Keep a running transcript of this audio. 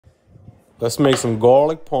Let's make some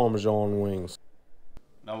garlic parmesan wings.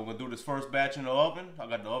 Now we're gonna do this first batch in the oven. I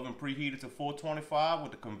got the oven preheated to 425 with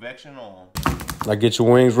the convection on. Now get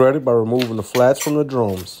your wings ready by removing the flats from the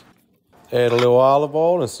drums. Add a little olive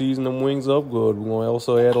oil and season them wings up good. We're gonna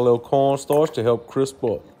also add a little cornstarch to help crisp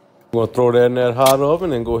up. We're gonna throw that in that hot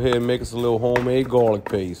oven and go ahead and make us a little homemade garlic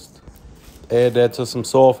paste. Add that to some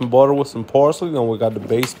softened butter with some parsley. Then we got the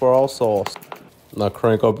base for our sauce. Now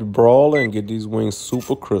crank up your broiler and get these wings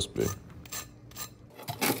super crispy.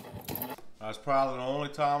 That's probably the only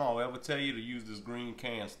time I'll ever tell you to use this green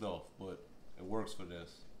can stuff, but it works for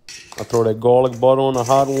this. I throw that garlic butter on the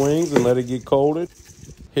hot wings and let it get coated.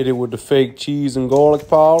 Hit it with the fake cheese and garlic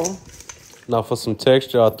powder. Now for some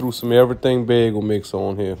texture, I threw some everything bagel mix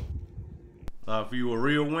on here. Now if you're a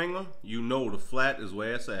real winger, you know the flat is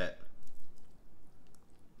where it's at.